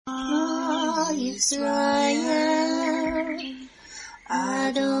Yisrael,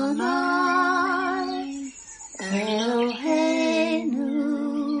 Adonai, Eloheinu,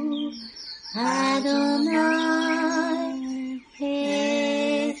 Adonai,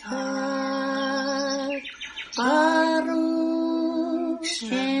 Echad, Baruch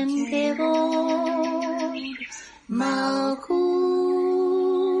Shem Kevod, Malkuto,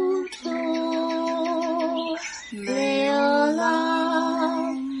 Leolam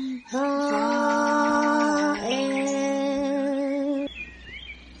Va'ed.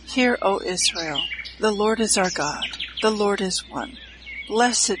 Hear, O Israel, the Lord is our God, the Lord is one.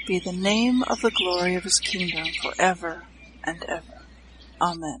 Blessed be the name of the glory of his kingdom forever and ever.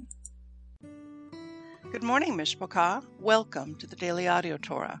 Amen. Good morning, Mishpachah. Welcome to the Daily Audio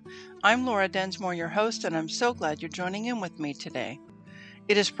Torah. I'm Laura Densmore, your host, and I'm so glad you're joining in with me today.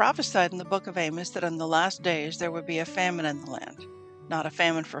 It is prophesied in the book of Amos that in the last days there would be a famine in the land. Not a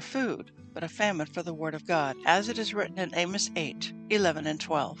famine for food, but a famine for the word of God, as it is written in Amos 8:11 and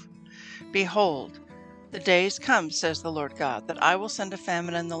 12. Behold, the days come, says the Lord God, that I will send a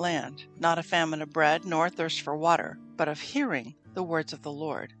famine in the land, not a famine of bread, nor thirst for water, but of hearing the words of the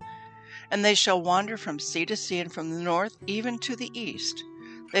Lord. And they shall wander from sea to sea, and from the north even to the east.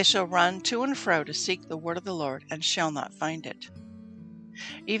 They shall run to and fro to seek the word of the Lord, and shall not find it.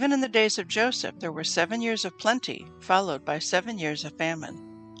 Even in the days of Joseph there were 7 years of plenty, followed by 7 years of famine.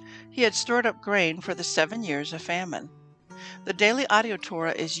 He had stored up grain for the 7 years of famine. The Daily Audio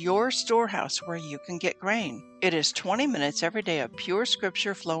Torah is your storehouse where you can get grain. It is 20 minutes every day of pure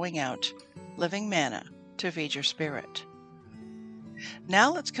scripture flowing out, living manna to feed your spirit.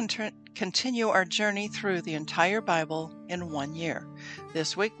 Now let's continue our journey through the entire Bible in 1 year.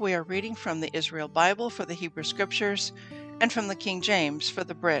 This week we are reading from the Israel Bible for the Hebrew Scriptures and from the King James for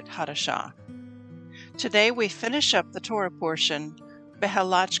the Brit Hadashah. Today we finish up the Torah portion,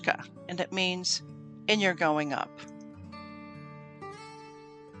 Behaalotch, and it means, in your going up.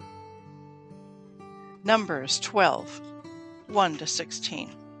 Numbers 12,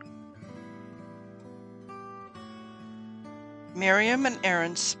 1-16. Miriam and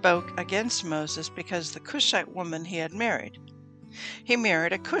Aaron spoke against Moses because the Cushite woman he had married. He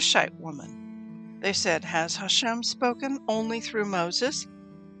married a Cushite woman. They said, "Has Hashem spoken only through Moses?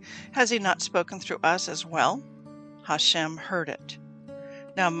 Has he not spoken through us as well?" Hashem heard it.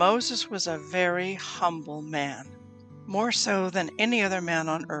 Now Moses was a very humble man, more so than any other man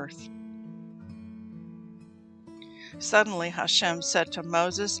on earth. Suddenly Hashem said to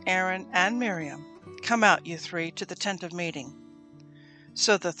Moses, Aaron, and Miriam, "Come out, you three, to the tent of meeting."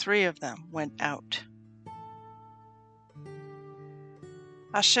 So the three of them went out.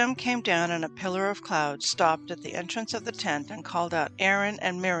 Hashem came down in a pillar of cloud, stopped at the entrance of the tent, and called out Aaron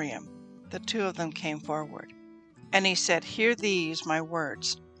and Miriam. The two of them came forward. And he said, "Hear these my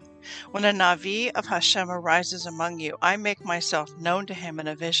words. When a Navi of Hashem arises among you, I make myself known to him in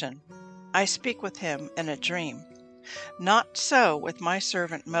a vision. I speak with him in a dream. Not so with my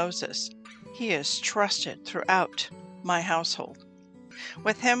servant Moses. He is trusted throughout my household.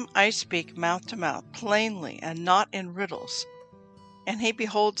 With him I speak mouth to mouth, plainly and not in riddles. And he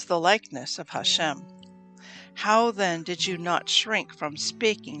beholds the likeness of Hashem. How then did you not shrink from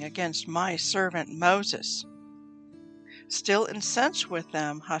speaking against my servant Moses?" Still incensed with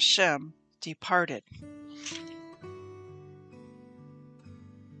them, Hashem departed.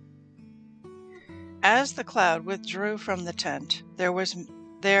 As the cloud withdrew from the tent, there was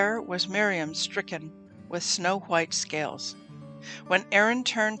Miriam stricken with snow-white scales. When Aaron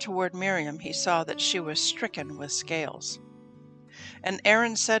turned toward Miriam, he saw that she was stricken with scales. And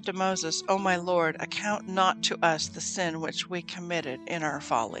Aaron said to Moses, "O my Lord, account not to us the sin which we committed in our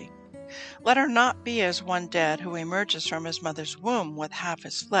folly. Let her not be as one dead who emerges from his mother's womb with half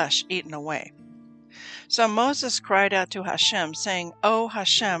his flesh eaten away." So Moses cried out to Hashem, saying, "O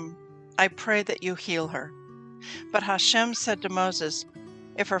Hashem, I pray that you heal her." But Hashem said to Moses,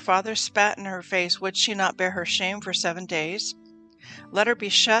 "If her father spat in her face, would she not bear her shame for 7 days? Let her be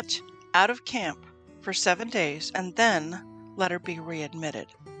shut out of camp for 7 days, and then let her be readmitted."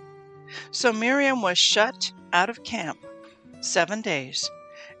 So Miriam was shut out of camp 7 days,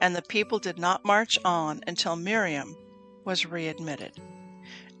 and the people did not march on until Miriam was readmitted.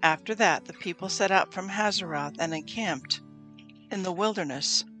 After that, the people set out from Hazeroth and encamped in the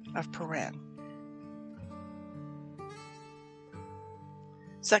wilderness of Paran.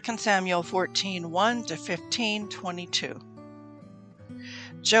 2 Samuel 14, 1-15, 22.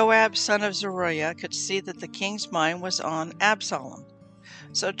 Joab, son of Zeruiah, could see that the king's mind was on Absalom.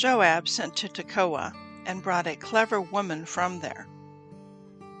 So Joab sent to Tekoa and brought a clever woman from there.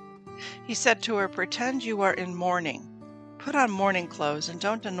 He said to her, "Pretend you are in mourning, Put on mourning clothes and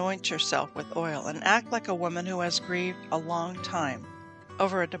don't anoint yourself with oil, and act like a woman who has grieved a long time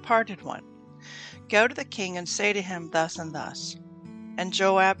over a departed one. Go to the king and say to him thus and thus." And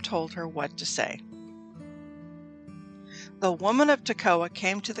Joab told her what to say. The woman of Tekoa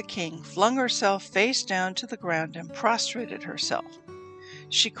came to the king, flung herself face down to the ground, and prostrated herself.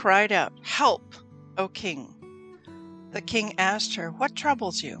 She cried out, "Help, O king!" The king asked her, "What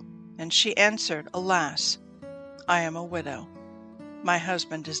troubles you?" And she answered, "Alas, I am a widow. My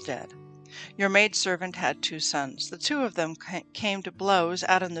husband is dead. Your maidservant had 2 sons. The 2 of them came to blows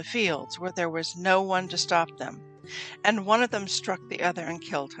out in the fields where there was no one to stop them, and one of them struck the other and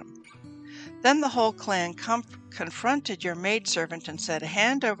killed him. Then the whole clan confronted your maidservant and said,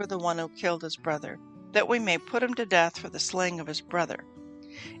 'Hand over the one who killed his brother, that we may put him to death for the slaying of his brother,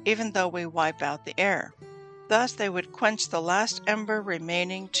 even though we wipe out the heir.' Thus they would quench the last ember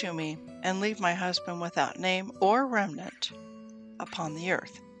remaining to me, and leave my husband without name or remnant upon the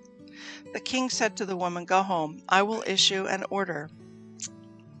earth." The king said to the woman, "Go home. I will issue an order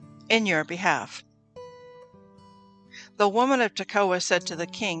in your behalf." The woman of Tekoa said to the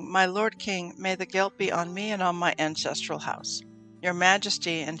king, "My lord king, may the guilt be on me and on my ancestral house. Your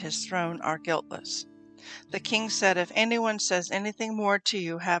majesty and his throne are guiltless." The king said, "If anyone says anything more to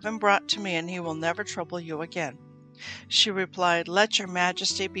you, have him brought to me, and he will never trouble you again." She replied, "Let your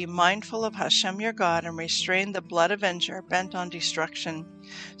majesty be mindful of Hashem your God, and restrain the blood avenger bent on destruction,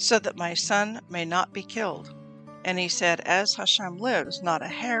 so that my son may not be killed." And he said, "As Hashem lives, not a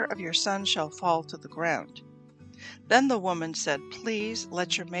hair of your son shall fall to the ground." Then the woman said, "Please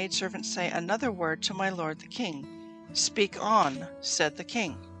let your maidservant say another word to my lord the king." "Speak on," said the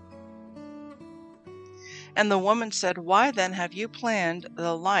king. And the woman said, "Why then have you planned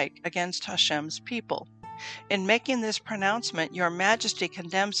the like against Hashem's people? In making this pronouncement, your majesty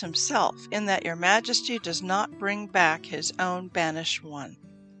condemns himself, in that your majesty does not bring back his own banished one.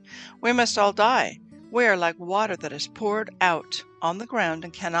 We must all die. We are like water that is poured out on the ground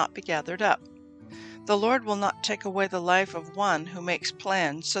and cannot be gathered up. The Lord will not take away the life of one who makes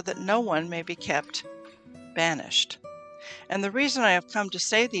plans so that no one may be kept banished. And the reason I have come to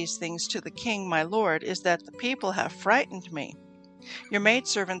say these things to the king, my lord, is that the people have frightened me. Your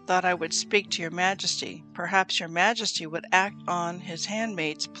maidservant thought I would speak to your majesty. Perhaps your majesty would act on his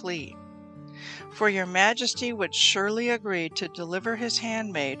handmaid's plea. For your majesty would surely agree to deliver his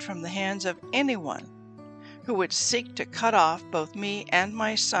handmaid from the hands of anyone who would seek to cut off both me and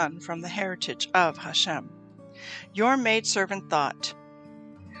my son from the heritage of Hashem. Your maidservant thought,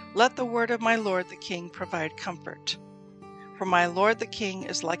 'Let the word of my lord the king provide comfort.' For my lord the king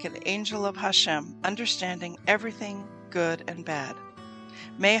is like an angel of Hashem, understanding everything good and bad.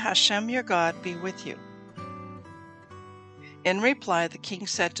 May Hashem your God be with you." In reply, the king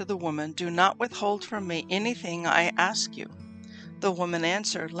said to the woman, "Do not withhold from me anything I ask you." The woman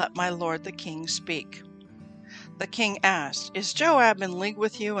answered, "Let my lord the king speak." The king asked, "Is Joab in league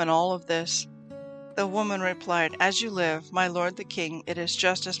with you in all of this?" The woman replied, "As you live, my lord the king, it is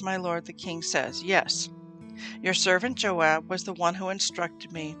just as my lord the king says. Yes, your servant Joab was the one who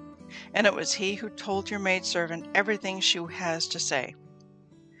instructed me, and it was he who told your maidservant everything she has to say.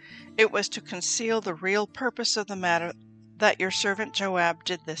 It was to conceal the real purpose of the matter that your servant Joab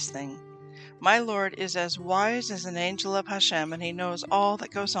did this thing. My lord is as wise as an angel of Hashem, and he knows all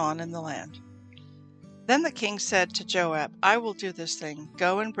that goes on in the land." Then the king said to Joab, "I will do this thing.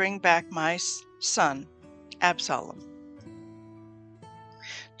 Go and bring back my son, Absalom."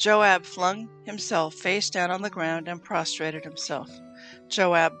 Joab flung himself face down on the ground and prostrated himself.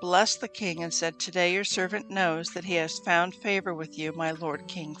 Joab blessed the king and said, "Today your servant knows that he has found favor with you, my lord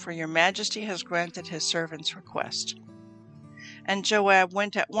king, for your majesty has granted his servant's request." And Joab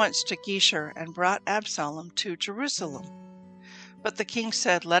went at once to Geshur and brought Absalom to Jerusalem. But the king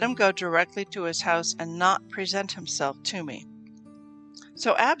said, "Let him go directly to his house and not present himself to me."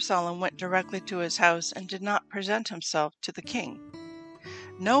 So Absalom went directly to his house and did not present himself to the king.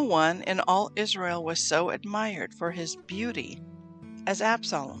 No one in all Israel was so admired for his beauty as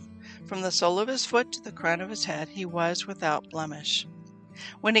Absalom. From the sole of his foot to the crown of his head, he was without blemish.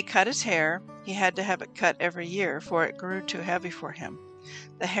 When he cut his hair, he had to have it cut every year, for it grew too heavy for him.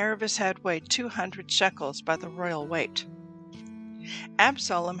 The hair of his head weighed 200 shekels by the royal weight.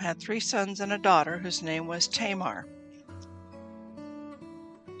 Absalom had 3 sons and a daughter whose name was Tamar.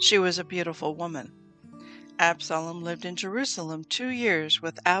 She was a beautiful woman. Absalom lived in Jerusalem 2 years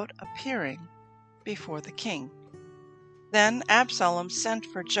without appearing before the king. Then Absalom sent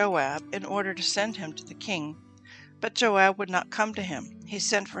for Joab in order to send him to the king, but Joab would not come to him. He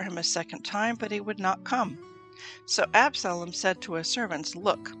sent for him a second time, but he would not come. So Absalom said to his servants,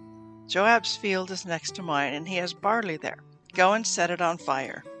 "Look, Joab's field is next to mine, and he has barley there. Go and set it on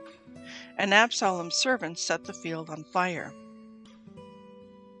fire." And Absalom's servants set the field on fire.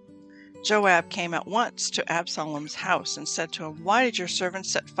 Joab came at once to Absalom's house and said to him, "Why did your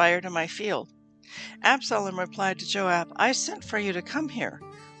servants set fire to my field?" Absalom replied to Joab, "I sent for you to come here.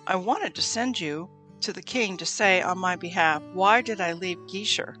 I wanted to send you to the king to say on my behalf, 'Why did I leave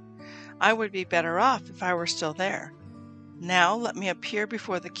Geshur? I would be better off if I were still there.' Now let me appear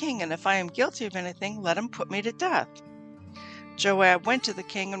before the king, and if I am guilty of anything, let him put me to death." Joab went to the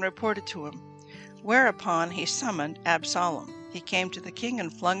king and reported to him, whereupon he summoned Absalom. He came to the king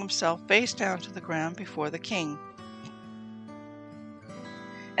and flung himself face down to the ground before the king.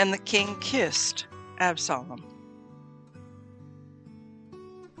 And the king kissed Absalom.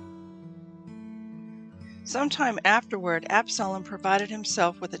 Sometime afterward, Absalom provided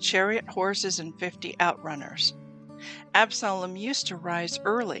himself with a chariot, horses, and 50 outrunners. Absalom used to rise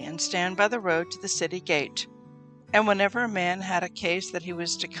early and stand by the road to the city gate. And whenever a man had a case that he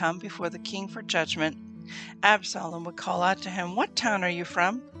was to come before the king for judgment, Absalom would call out to him, "What town are you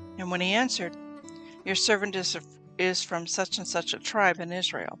from?" And when he answered, "Your servant is from such and such a tribe in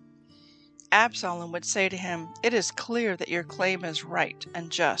Israel," Absalom would say to him, "It is clear that your claim is right and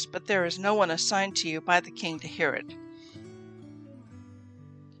just, but there is no one assigned to you by the king to hear it."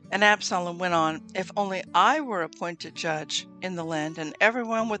 And Absalom went on, "If only I were appointed judge in the land, and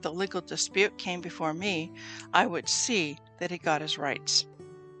everyone with a legal dispute came before me, I would see that he got his rights."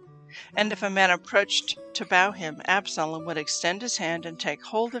 And if a man approached to bow him, Absalom would extend his hand and take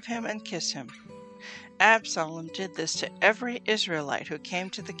hold of him and kiss him. Absalom did this to every Israelite who came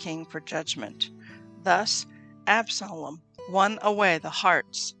to the king for judgment. Thus Absalom won away the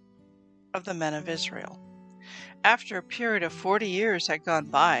hearts of the men of Israel. After a period of 40 years had gone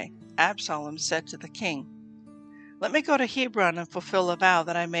by, Absalom said to the king, "Let me go to Hebron and fulfill a vow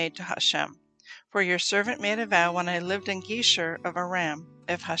that I made to Hashem. For your servant made a vow when I lived in Geshur of Aram.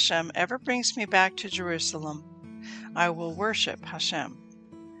 If Hashem ever brings me back to Jerusalem, I will worship Hashem."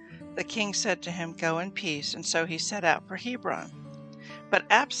 The king said to him, "Go in peace," and so he set out for Hebron. But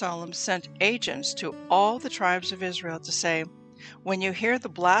Absalom sent agents to all the tribes of Israel to say, "When you hear the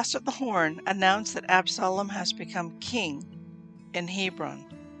blast of the horn, announce that Absalom has become king in Hebron."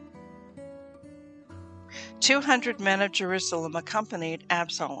 200 men of Jerusalem accompanied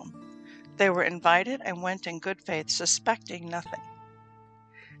Absalom. They were invited and went in good faith, suspecting nothing.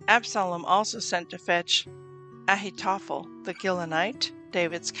 Absalom also sent to fetch Ahithophel the Gilonite,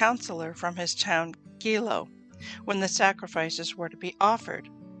 David's counselor, from his town Gilo, when the sacrifices were to be offered.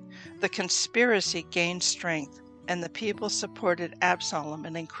 The conspiracy gained strength, and the people supported Absalom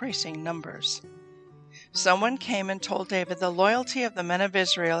in increasing numbers. Someone came and told David, "The loyalty of the men of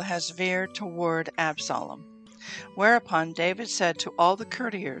Israel has veered toward Absalom." Whereupon David said to all the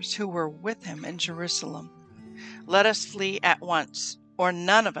courtiers who were with him in Jerusalem, "Let us flee at once, or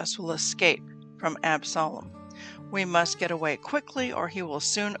none of us will escape from Absalom. We must get away quickly, or he will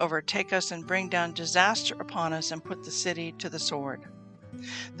soon overtake us and bring down disaster upon us and put the city to the sword."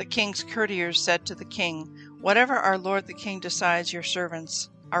 The king's courtiers said to the king, "Whatever our lord the king decides, your servants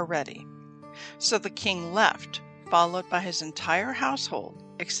are ready." So the king left, followed by his entire household,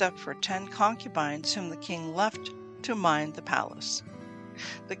 except for 10 concubines whom the king left to mind the palace.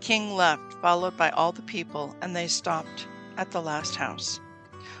 The king left, followed by all the people, and they stopped at the last house.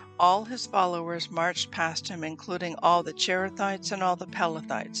 All his followers marched past him, including all the Cherethites and all the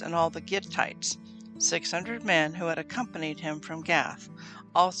Pelethites and all the Gittites. 600 men who had accompanied him from Gath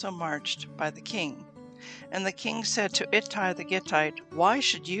also marched by the king. And the king said to Ittai the Gittite, "Why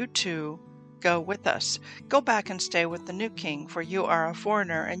should you two go with us? Go back and stay with the new king, for you are a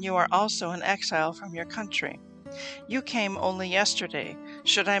foreigner, and you are also an exile from your country. You came only yesterday.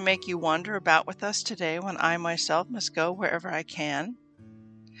 Should I make you wander about with us today, when I myself must go wherever I can?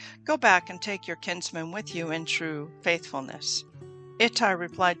 Go back and take your kinsman with you in true faithfulness." Ittai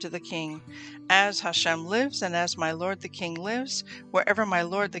replied to the king, "As Hashem lives, and as my lord the king lives, wherever my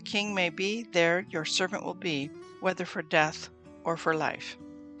lord the king may be, there your servant will be, whether for death or for life."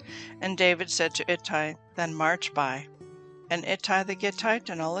 And David said to Ittai, "Then march by." And Ittai the Gittite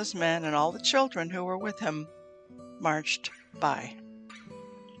and all his men and all the children who were with him marched by.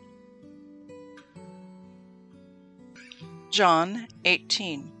 John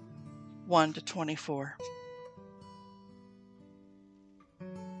 18, 1-24.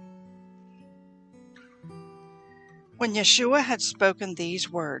 When Yeshua had spoken these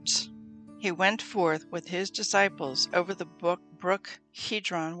words, he went forth with his disciples over the brook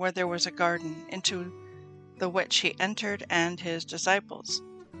Kidron, where there was a garden, into the which he entered and his disciples.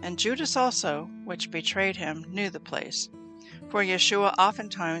 And Judas also, which betrayed him, knew the place, for Yeshua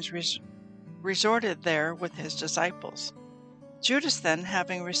oftentimes resorted there with his disciples. Judas then,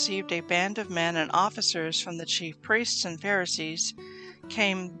 having received a band of men and officers from the chief priests and Pharisees,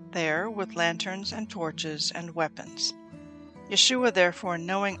 came there with lanterns and torches and weapons. Yeshua therefore,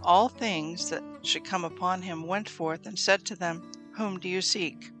 knowing all things that should come upon him, went forth and said to them, Whom do you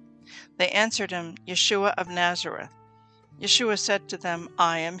seek? They answered him, Yeshua of Nazareth. Yeshua said to them,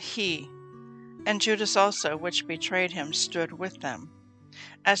 I am he. And Judas also, which betrayed him, stood with them.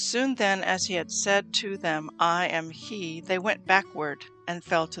 As soon then as he had said to them, I am he, they went backward and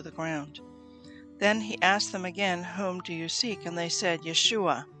fell to the ground. Then he asked them again, Whom do you seek? And they said,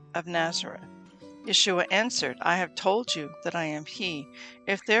 Yeshua of Nazareth. Yeshua answered, I have told you that I am he.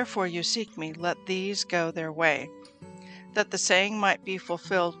 If therefore you seek me, let these go their way, that the saying might be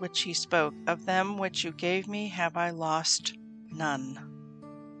fulfilled which he spoke, Of them which you gave me have I lost none.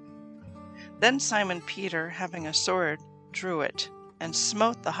 Then Simon Peter, having a sword, drew it, and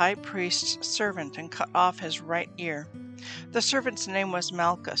smote the high priest's servant, and cut off his right ear. The servant's name was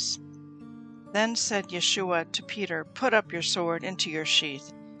Malchus. Then said Yeshua to Peter, Put up your sword into your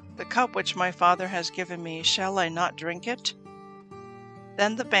sheath. The cup which my Father has given me, shall I not drink it?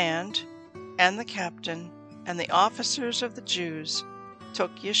 Then the band, and the captain, and the officers of the Jews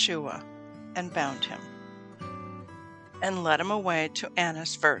took Yeshua, and bound him, and led him away to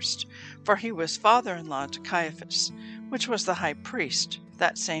Annas first, for he was father-in-law to Caiaphas, which was the high priest,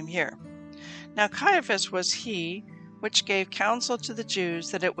 that same year. Now Caiaphas was he which gave counsel to the Jews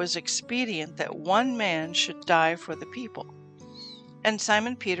that it was expedient that one man should die for the people. And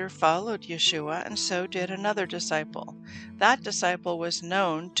Simon Peter followed Yeshua, and so did another disciple. That disciple was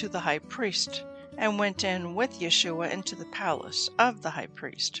known to the high priest, and went in with Yeshua into the palace of the high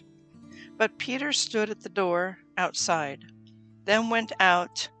priest. But Peter stood at the door outside. Then went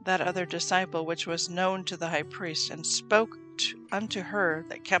out that other disciple which was known to the high priest, and spoke unto her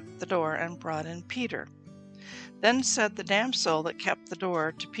that kept the door, and brought in Peter. Then said the damsel that kept the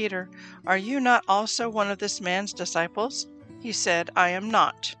door to Peter, Are you not also one of this man's disciples? He said, I am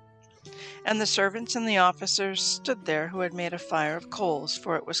not. And the servants and the officers stood there, who had made a fire of coals,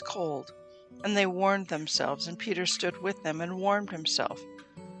 for it was cold. And they warmed themselves, and Peter stood with them and warmed himself.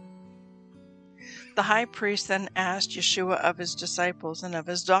 The high priest then asked Yeshua of his disciples and of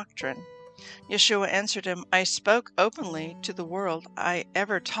his doctrine. Yeshua answered him, I spoke openly to the world. I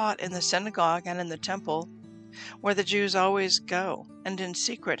ever taught in the synagogue and in the temple, where the Jews always go, and in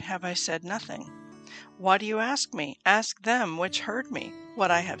secret have I said nothing. Why do you ask me? Ask them which heard me what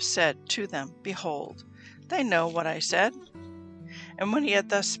I have said to them. Behold, they know what I said. And when he had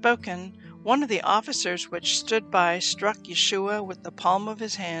thus spoken, one of the officers which stood by struck Yeshua with the palm of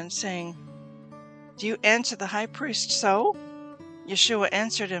his hand, saying, Do you answer the high priest so? Yeshua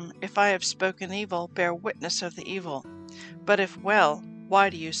answered him, If I have spoken evil, bear witness of the evil. But if well, why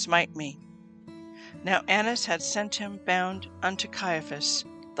do you smite me? Now Annas had sent him bound unto Caiaphas,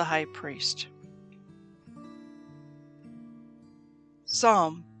 the high priest.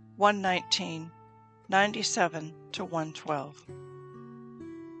 Psalm 119, 97 to 112.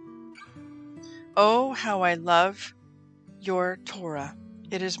 Oh, how I love your Torah!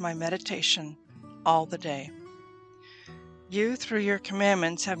 It is my meditation all the day. You, through your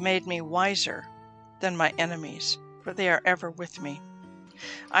commandments, have made me wiser than my enemies, for they are ever with me.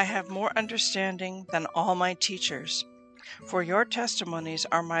 I have more understanding than all my teachers, for your testimonies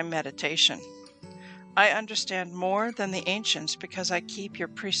are my meditation. I understand more than the ancients, because I keep your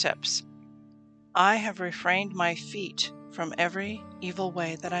precepts. I have refrained my feet from every evil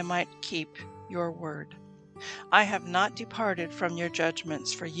way, that I might keep your word. I have not departed from your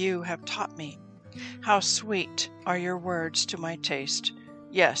judgments, for you have taught me. How sweet are your words to my taste,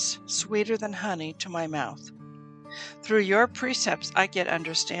 yes, sweeter than honey to my mouth. Through your precepts I get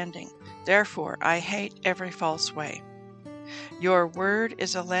understanding, therefore I hate every false way. Your word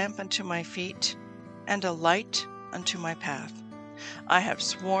is a lamp unto my feet, and a light unto my path. I have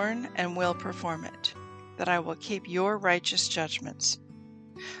sworn and will perform it, that I will keep your righteous judgments.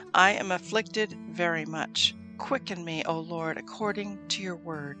 I am afflicted very much. Quicken me, O Lord, according to your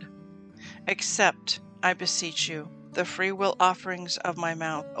word. Accept, I beseech you, the freewill offerings of my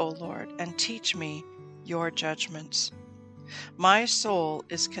mouth, O Lord, and teach me your judgments. My soul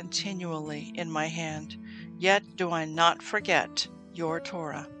is continually in my hand, yet do I not forget your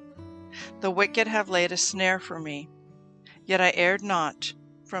Torah. The wicked have laid a snare for me, yet I erred not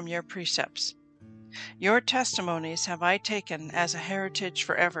from your precepts. Your testimonies have I taken as a heritage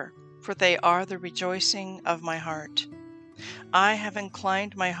forever, for they are the rejoicing of my heart. I have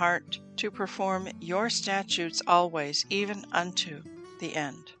inclined my heart to perform your statutes always, even unto the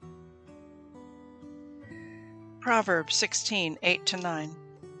end. Proverbs 16:8-9.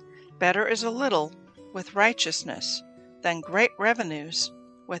 Better is a little with righteousness than great revenues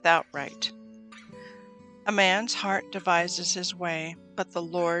without right. A man's heart devises his way, but the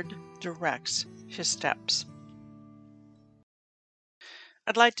Lord directs his steps.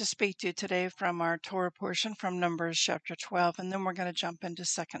 I'd like to speak to you today from our Torah portion from Numbers chapter 12, and then we're going to jump into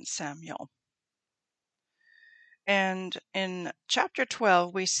 2 Samuel. And in chapter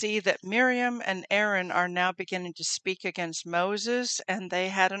 12, we see that Miriam and Aaron are now beginning to speak against Moses, and they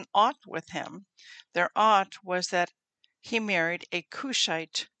had an ought with him. Their ought was that he married a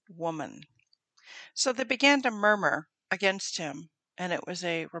Cushite woman. So they began to murmur against him, and it was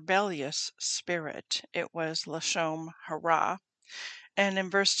a rebellious spirit. It was Lashon Hara. And in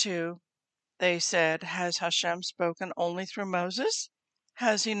verse 2, they said, "Has Hashem spoken only through Moses?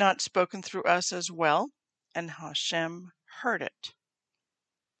 Has he not spoken through us as well?" And Hashem heard it.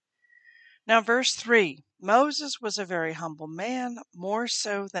 Now, verse 3, Moses was a very humble man, more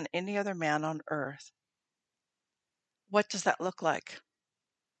so than any other man on earth. What does that look like?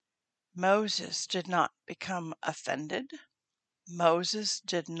 Moses did not become offended. Moses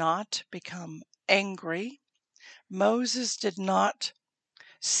did not become angry. Moses did not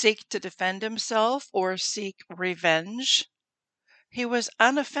seek to defend himself or seek revenge. He was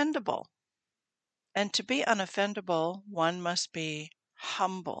unoffendable. And to be unoffendable, one must be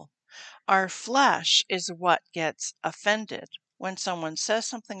humble. Our flesh is what gets offended when someone says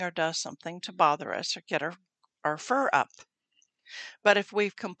something or does something to bother us or get our fur up. But if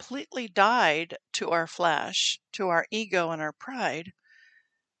we've completely died to our flesh, to our ego and our pride,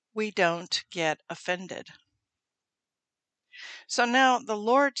 we don't get offended. So now the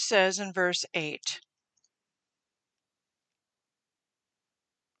Lord says in verse 8,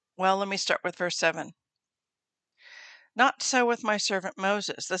 well, let me start with verse 7. Not so with my servant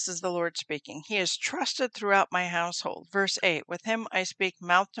Moses. This is the Lord speaking. He is trusted throughout my household. Verse 8, with him I speak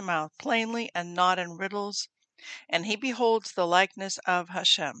mouth to mouth, plainly and not in riddles, and he beholds the likeness of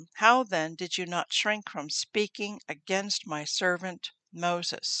Hashem. How then did you not shrink from speaking against my servant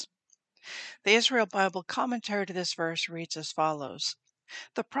Moses? The Israel Bible commentary to this verse reads as follows.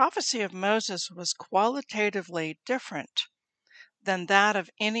 The prophecy of Moses was qualitatively different than that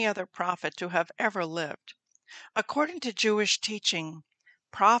of any other prophet to have ever lived. According to Jewish teaching,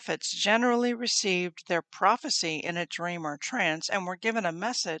 prophets generally received their prophecy in a dream or trance and were given a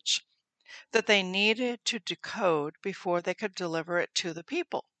message that they needed to decode before they could deliver it to the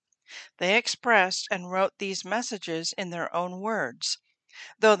people. They expressed and wrote these messages in their own words,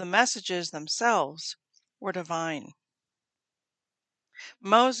 though the messages themselves were divine.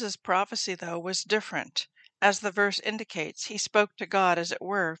 Moses' prophecy, though, was different. As the verse indicates, he spoke to God, as it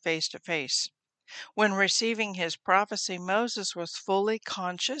were, face to face. When receiving his prophecy, Moses was fully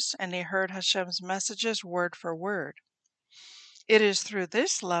conscious and he heard Hashem's messages word for word. It is through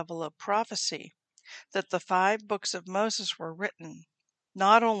this level of prophecy that the 5 books of Moses were written.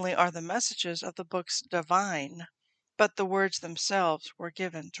 Not only are the messages of the books divine, but the words themselves were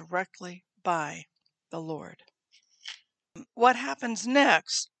given directly by the Lord. What happens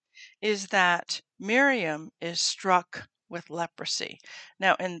next is that Miriam is struck with leprosy.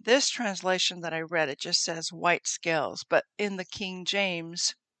 Now, in this translation that I read, it just says white scales, but in the King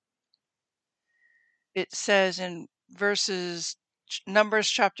James, it says in Numbers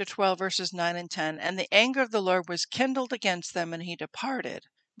chapter 12, verses 9 and 10, and the anger of the Lord was kindled against them, and he departed.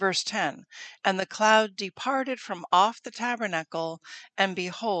 Verse 10, and the cloud departed from off the tabernacle, and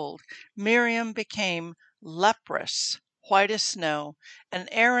behold, Miriam became leprous, white as snow. And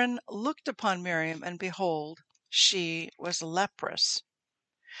Aaron looked upon Miriam, and behold, she was leprous.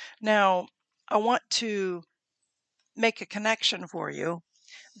 Now, I want to make a connection for you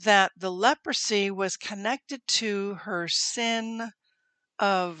that the leprosy was connected to her sin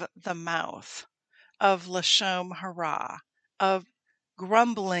of the mouth, of Lashon Hara, of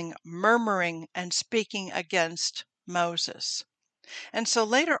grumbling, murmuring, and speaking against Moses. And so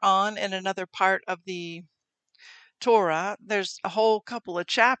later on in another part of the Torah, there's a whole couple of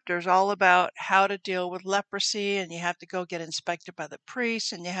chapters all about how to deal with leprosy, and you have to go get inspected by the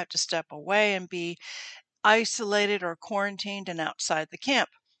priest, and you have to step away and be isolated or quarantined and outside the camp.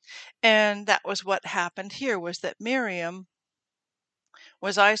 And that was what happened here, was that Miriam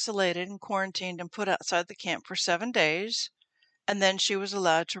was isolated and quarantined and put outside the camp for 7 days, and then she was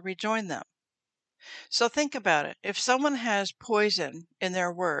allowed to rejoin them. So think about it. If someone has poison in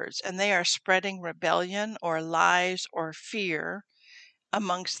their words and they are spreading rebellion or lies or fear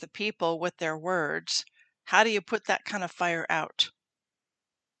amongst the people with their words, how do you put that kind of fire out?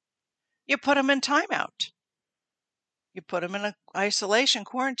 You put them in timeout. You put them in an isolation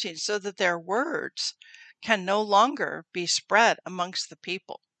quarantine so that their words can no longer be spread amongst the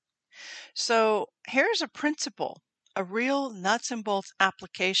people. So here's a principle a real nuts and bolts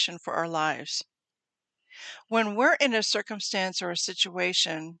application for our lives. When we're in a circumstance or a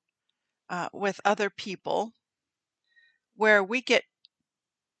situation with other people where we get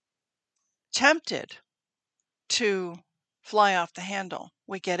tempted to fly off the handle,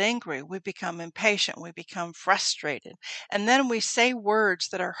 we get angry, we become impatient, we become frustrated, and then we say words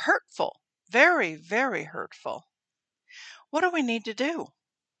that are hurtful, very, very hurtful. What do we need to do?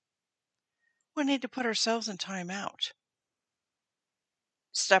 We need to put ourselves in time out.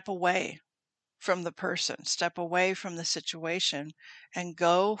 Step away from the person, step away from the situation, and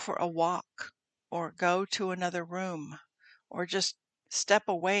go for a walk, or go to another room, or just step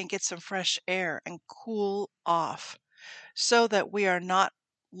away and get some fresh air and cool off, so that we are not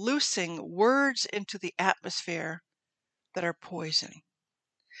loosing words into the atmosphere that are poison.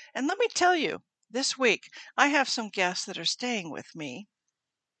 And let me tell you, this week I have some guests that are staying with me,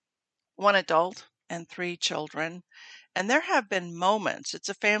 one adult and 3 children, and there have been moments, it's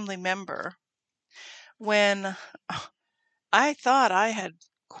a family member, when I thought I had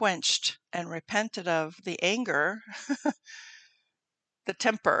quenched and repented of the anger, the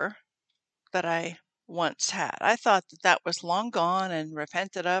temper that I once had. I thought that that was long gone and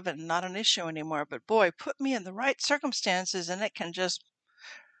repented of and not an issue anymore. But boy, put me in the right circumstances and it can just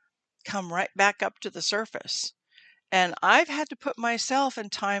come right back up to the surface. And I've had to put myself in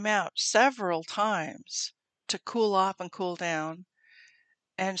timeout several times to cool off and cool down,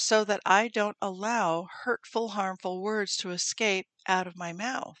 and so that I don't allow hurtful, harmful words to escape out of my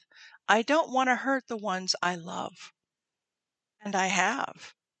mouth. I don't want to hurt the ones I love, and I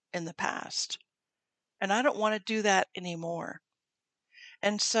have in the past, and I don't want to do that anymore.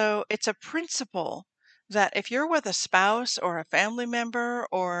 And so it's a principle that if you're with a spouse or a family member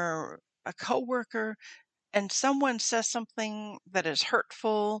or a coworker and someone says something that is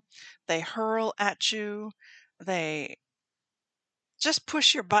hurtful, they hurl at you, they just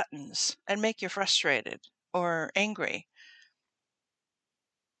push your buttons and make you frustrated or angry,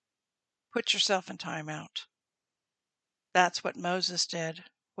 put yourself in timeout. That's what Moses did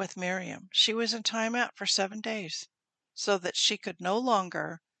with Miriam. She was in timeout for 7 days so that she could no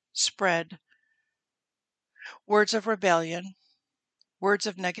longer spread words of rebellion, words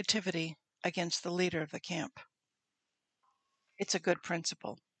of negativity against the leader of the camp. It's a good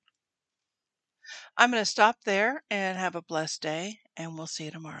principle. I'm going to stop there and have a blessed day, and we'll see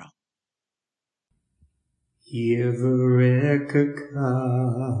you tomorrow. Yevrekka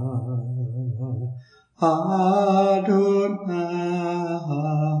Adonai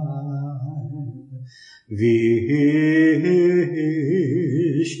Vish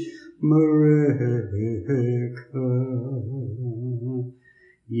Mereka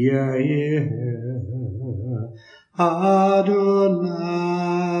Yair Adonai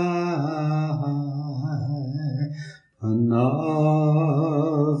Panav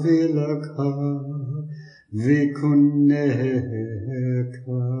Ilaka Vikuneka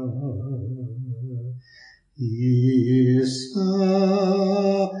Isa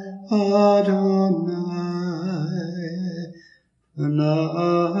Adonai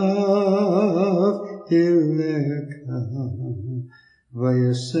Panav Ileka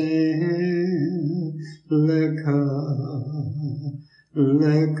Vayasen Leka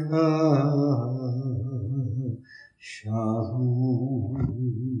Leka Shalom.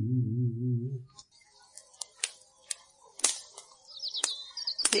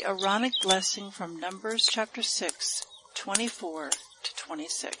 The Aaronic blessing from Numbers chapter 6, 24 to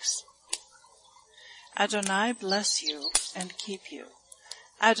 26. Adonai bless you and keep you.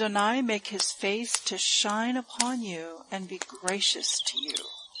 Adonai make his face to shine upon you and be gracious to you.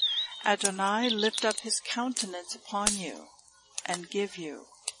 Adonai lift up his countenance upon you and give you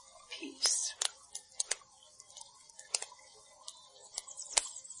peace.